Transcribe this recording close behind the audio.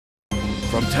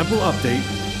From Temple Update,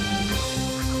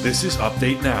 this is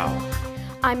Update Now.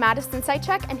 I'm Madison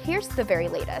Sychek, and here's the very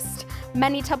latest.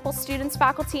 Many Temple students,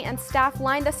 faculty, and staff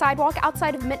lined the sidewalk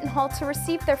outside of Minton Hall to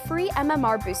receive their free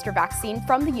MMR booster vaccine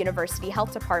from the University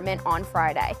Health Department on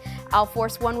Friday. Al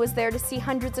Force One was there to see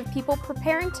hundreds of people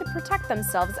preparing to protect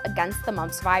themselves against the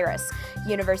mumps virus.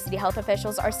 University health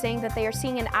officials are saying that they are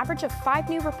seeing an average of 5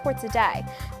 new reports a day.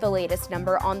 The latest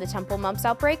number on the Temple mumps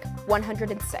outbreak,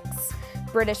 106.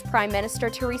 British Prime Minister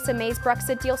Theresa May's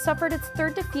Brexit deal suffered its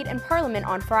third defeat in Parliament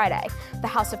on Friday. The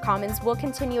House of Commons will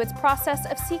continue its process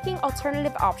of seeking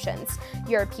alternative options.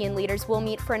 European leaders will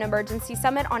meet for an emergency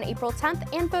summit on April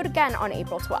 10th and vote again on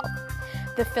April 12th.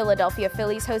 The Philadelphia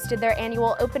Phillies hosted their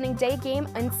annual opening day game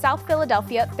in South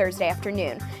Philadelphia Thursday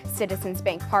afternoon. Citizens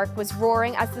Bank Park was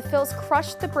roaring as the Phils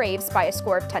crushed the Braves by a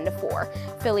score of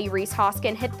 10-4. Philly Rhys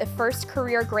Hoskin hit the first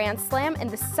career grand slam in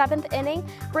the 7th inning,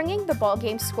 bringing the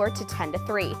ballgame score to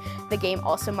 10-3. The game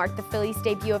also marked the Phillies'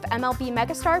 debut of MLB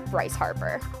megastar Bryce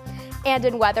Harper. And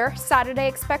in weather, Saturday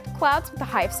expect clouds with a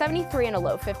high of 73 and a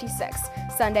low of 56.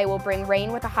 Sunday will bring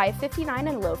rain with a high of 59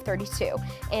 and a low of 32.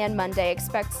 And Monday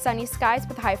expect sunny skies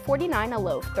with a high of 49 and a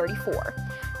low of 34.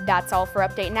 That's all for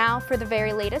Update Now. For the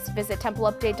very latest, visit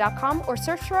templeupdate.com or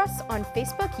search for us on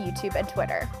Facebook, YouTube, and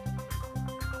Twitter.